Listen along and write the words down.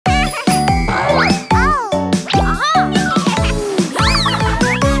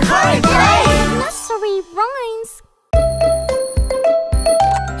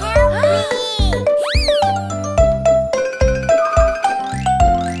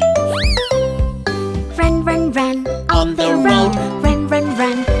on the road. Run, run,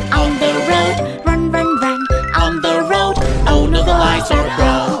 run on the road. Run, run, run on the road. Oh no, the lights are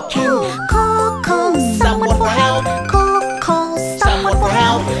broken. Call, call someone for help. Call, call someone for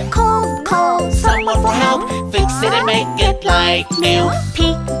help. Call, call someone for help. Fix it and make it like new.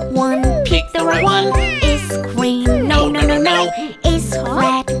 Pick one, pick the right one. It's green, no, no, no, no. It's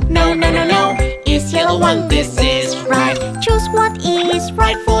red, no, no, no, no. It's yellow one, this is right. Choose what is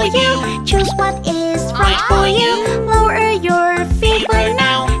right for you. Choose what is right for you. Lower your feet for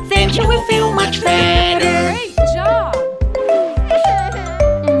now, then you will feel much better. Great job!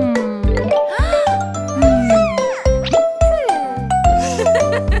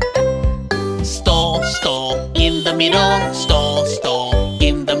 Stall, stall in the middle. Stall, stall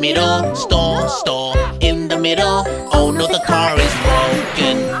in the middle. Stall, stall in the middle. Oh no, the car is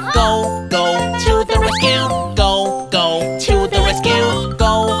broken. Go, go to the rescue. Go, go to the rescue.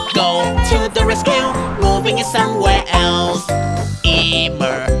 Go, go to the rescue. Moving it somewhere else.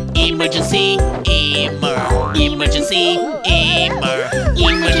 Emergency, emergency,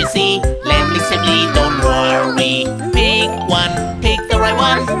 emergency. Lamely, simply, don't worry. Pick one, pick the right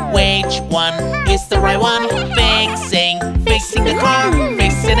one. Which one is the right one? Fixing the car.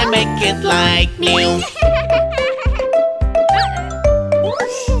 Fix it and make it like new.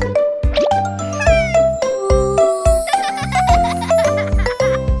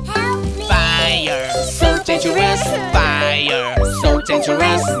 Fire, so dangerous. Fire, so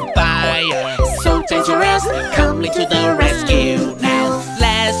dangerous. Fire, so dangerous. Come to the rescue now.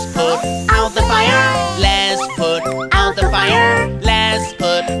 Let's put out the fire. Let's put out the fire. Let's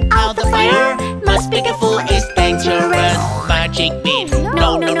put out the fire. Must be careful, it's dangerous. Magic beat,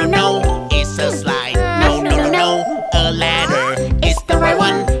 no, no, no, no. It's a slide, no, no, no, no. A ladder, it's the right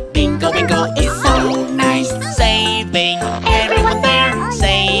one. Bingo, bingo, it's so nice. Saving everyone there.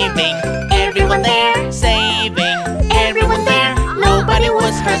 Saving everyone there. Saving everyone there. Nobody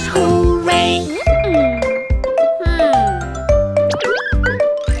was hurt, hooray.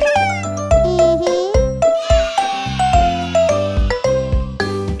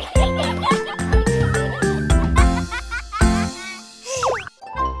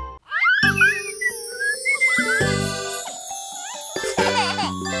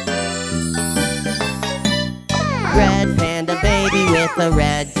 Red panda baby with a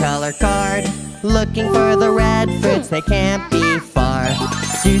red color card, looking for the red fruits, they can't be far.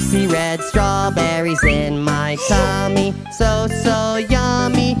 Juicy red strawberries in my tummy, so, so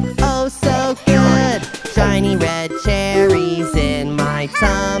yummy, oh so good. Shiny red cherries in my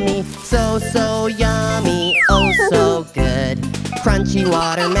tummy, so, so yummy, oh so good. Crunchy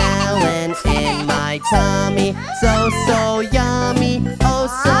watermelon in my tummy, so, so yummy, oh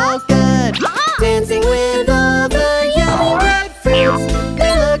so good. Dancing with all the yummy red fruits,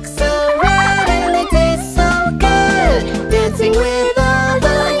 they look so red and they taste so good. Dancing with all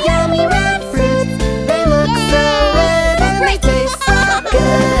the yummy red fruits, they look so red and they taste so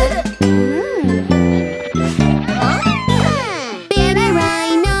good. Baby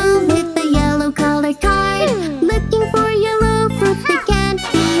rhino with the yellow color card, looking for yellow fruits, they can't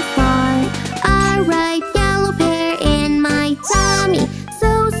be far. A ripe yellow pear in my tummy,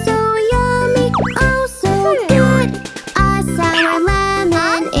 so, so yummy, oh so good. A sour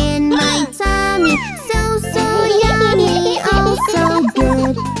lemon in my tummy, so, so yummy, oh so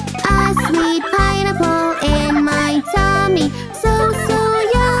good. A sweet pineapple in my tummy, so, so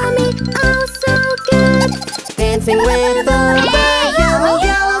yummy, oh so good. Dancing with all the yellow,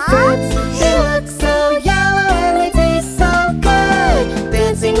 yellow fruits, they look so yellow and they taste so good.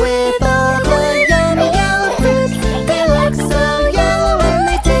 Dancing with all the yummy yellow fruits, they look so yellow and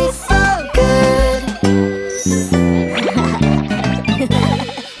they taste so good.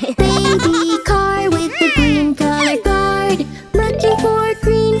 Baby car with the green color guard, looking for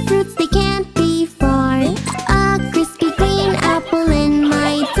green fruits, they can't be far. A crispy green apple in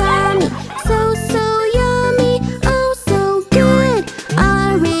my tummy, so, so yummy, oh so good.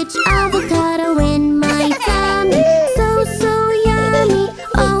 A rich avocado in my tummy, so, so yummy,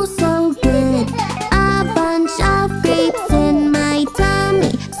 oh so good. A bunch of grapes in my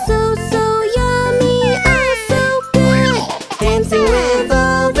tummy, so, so yummy, oh so good. Dancing with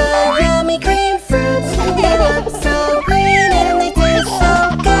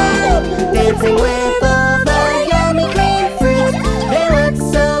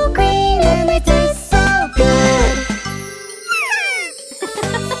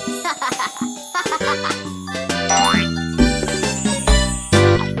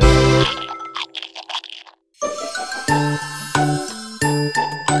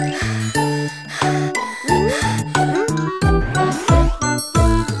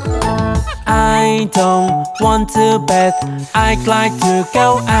I don't want to bathe. I'd like to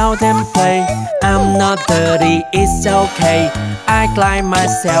go out and play. I'm not dirty, it's okay. I clean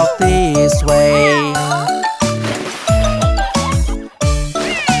myself this way.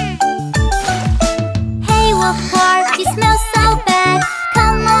 Hey wolf car, you smell so bad.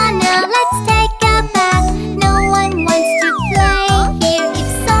 Come on now, let's take a bath. No one wants to play here if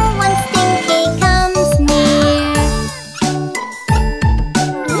someone stinky comes near.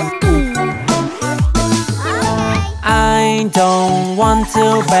 I don't want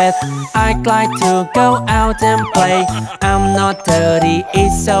to bathe. I'd like to go out and play. I'm not dirty,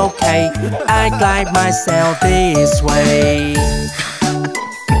 it's okay. I clean myself this way.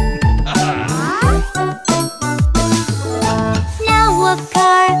 Now wolf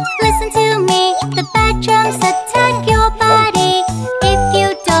car, listen to me. The bad germs attack your body. If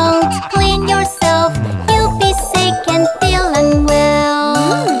you don't clean yourself, you'll be sick and feel unwell.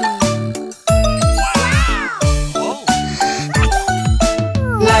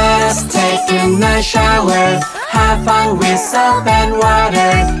 Let's take a nice shower. Have fun with soap and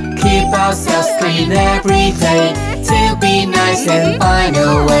water. Keep ourselves clean every day to be nice and find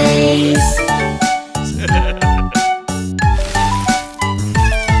our ways.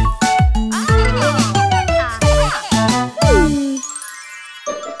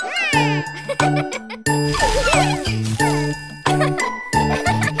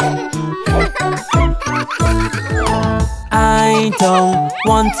 I don't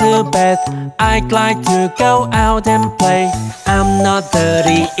want to bathe. I'd like to go out and play. I'm not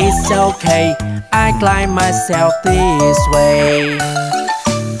dirty, it's okay. I clean myself this way.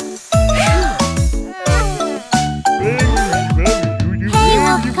 Hey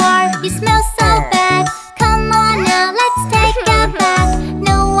wolf car, you smell so bad. Come on now, let's take a bath.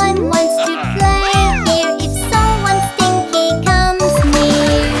 No one wants to play here if someone stinky comes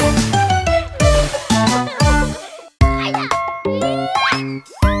near.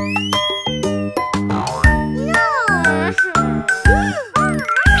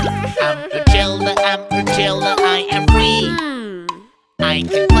 I'm Urgilla, I am free. I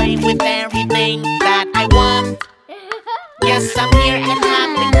can play with everything that I want. Yes, I'm here and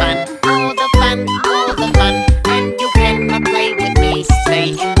having fun. All the fun, all the fun. And you cannot play with me, stay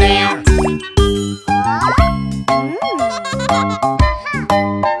in there.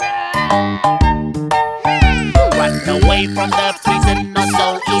 Run away from the prison, not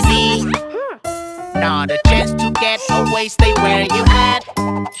so easy. Not a chance to get away, stay where you at.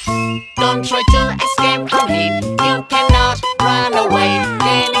 Don't try to escape from him, you cannot run away.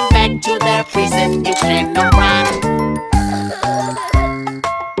 Getting back to the prison, you cannot run.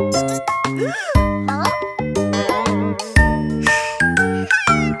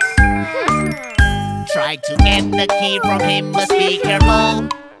 Try to get the key from him, must be careful.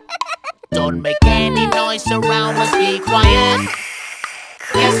 Don't make any noise around, must be quiet.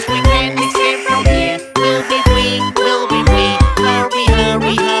 Yes, we can escape from here. We'll be free, we'll be free. Hurry,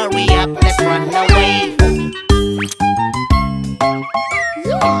 hurry, hurry up, let's run away.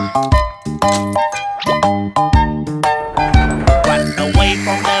 Run away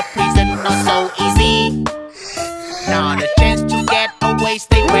from the prison, not so easy. Not a chance to get away,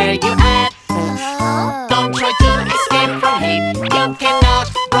 stay where you at. Don't try to escape from him, you cannot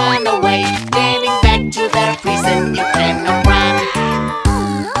run away. Getting back to the prison, you cannot run.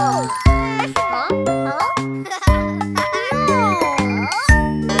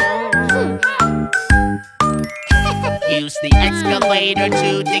 Use the excavator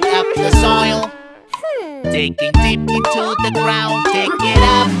to dig up the soil. Digging deep into the ground, dig it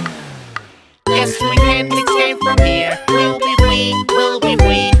up. Yes, we can escape from here. We'll be free, we'll be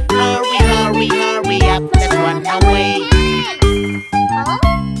free. Hurry, hurry, hurry up, let's run away.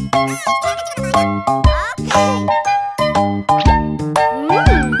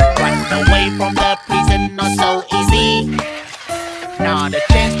 Run away from the prison, not so easy. Not a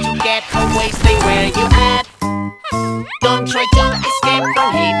chance to get away, stay where you at. Don't try to escape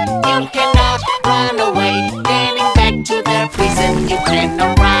from him, you cannot run away. Getting back to the prison, you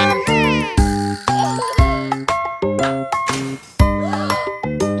cannot run.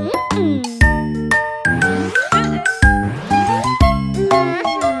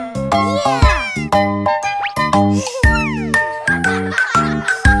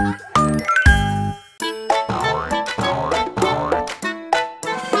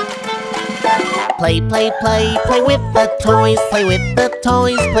 Play, play, play, play with the toys. Play with the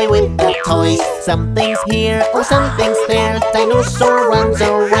toys, play with the toys. Something's here, oh something's there. Dinosaur runs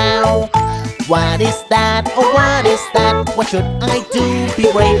around. What is that, oh what is that? What should I do?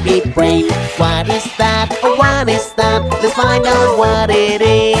 Be brave, be brave. What is that, oh what is that? Let's find out what it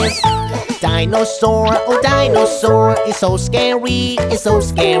is. Dinosaur, oh dinosaur, it's so scary, it's so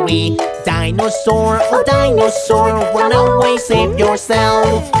scary. Dinosaur, oh dinosaur, run away, save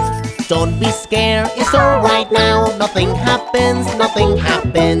yourself. Don't be scared, it's alright now. Nothing happens, nothing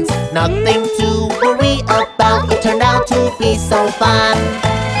happens. Nothing to worry about, it turned out to be so fun.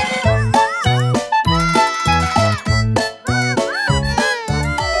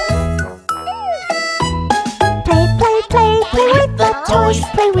 Play with the toys,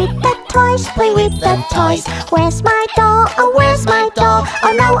 play with the toys, play with the toys. Where's my doll? Oh, where's my doll?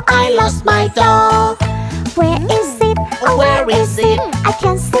 Oh no, I lost my doll. Where is it? Oh, where is it? I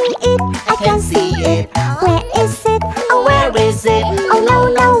can't see it. I can't see it. Where is it? Oh, where is it? Oh no,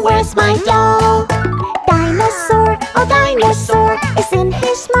 no, where's my doll? Dinosaur, oh dinosaur, it's in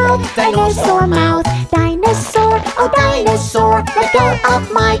his mouth. Dinosaur mouth. Dinosaur, oh dinosaur, Let go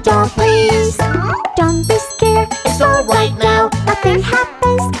of my door, please. don't be scared. It's alright now. Nothing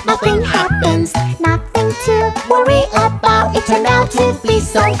happens. Nothing happens. Nothing to Worry about, it turned out to be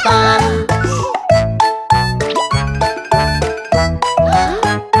so fun.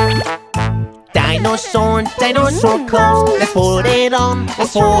 Dinosaur, dinosaur clothes, let's put it on,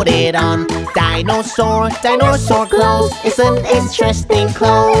 let's put it on. Dinosaur, dinosaur clothes, it's an interesting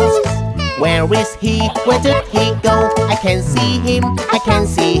clothes. Where is he? Where did he go? I can't see him, I can't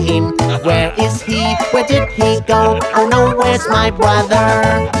see him. Where is he? Where did he go? Oh no, where's my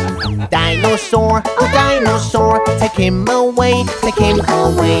brother? Dinosaur, oh dinosaur, take him away, take him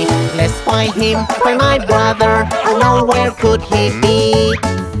away. Let's find him, find my brother. Oh no, where could he be?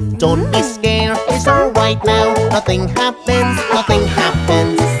 Don't be scared, it's alright now. Nothing happens, nothing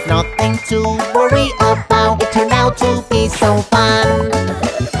happens. Nothing to worry about, it turned out to be so fun.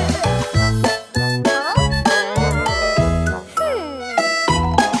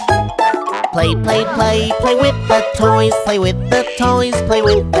 Play, play, play, play with the toys, play with the toys, play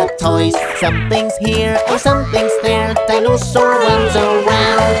with the toys. Something's here, oh something's there, dinosaur runs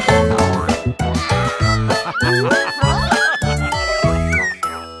around.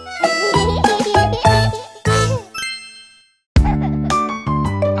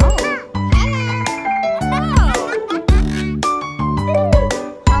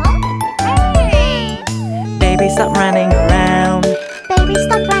 Baby, stop running around. baby,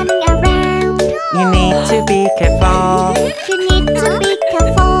 stop running around. You need to be careful. You need to be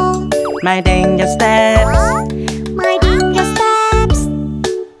careful. Minding your steps. Minding your steps.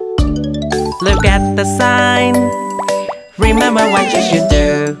 Look at the sign. Remember what you should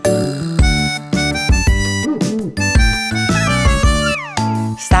do.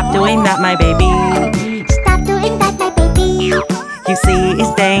 Stop doing that, my baby. Stop doing that, my baby. You see,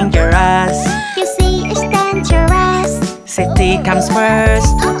 it's dangerous. You see, it's dangerous. Safety comes first.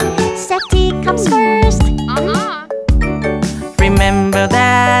 Safety comes first. Remember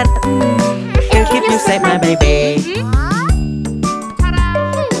that. It'll keep you safe, my baby.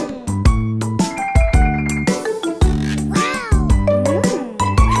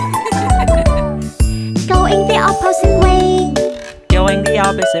 Going the opposite way. Going the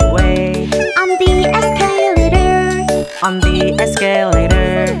opposite way. On the escalator. On the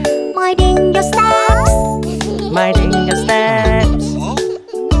escalator. Minding your steps. Minding your steps.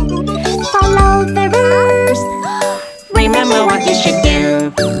 Follow the rules. Remember what you should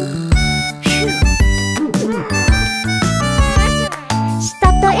do.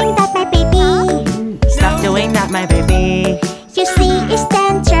 Stop doing that, my baby. Stop doing that, my baby. You see, it's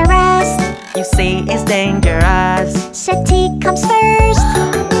dangerous. You see, it's dangerous. Safety comes first.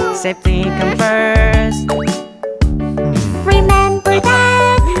 Safety comes first. Remember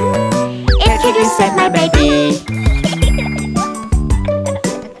that. It keeps you safe, my baby.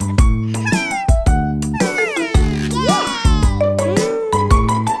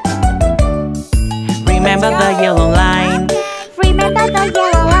 Remember the yellow line. Remember the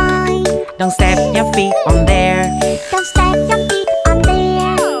yellow line. Don't step your feet on there. Don't step your feet on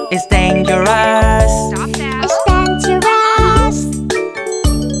there. It's dangerous. It's dangerous.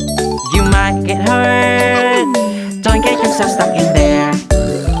 You might get hurt. Don't get yourself stuck in there.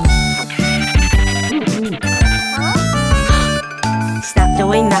 Stop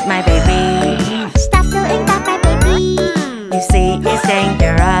doing that, my baby. Stop doing that, my baby. You see, it's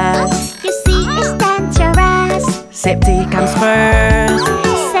dangerous. You see, it's dangerous. Safety comes first.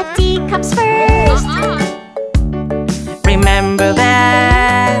 Safety comes first. Remember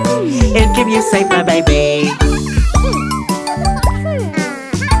that. It'll keep you safe, my baby.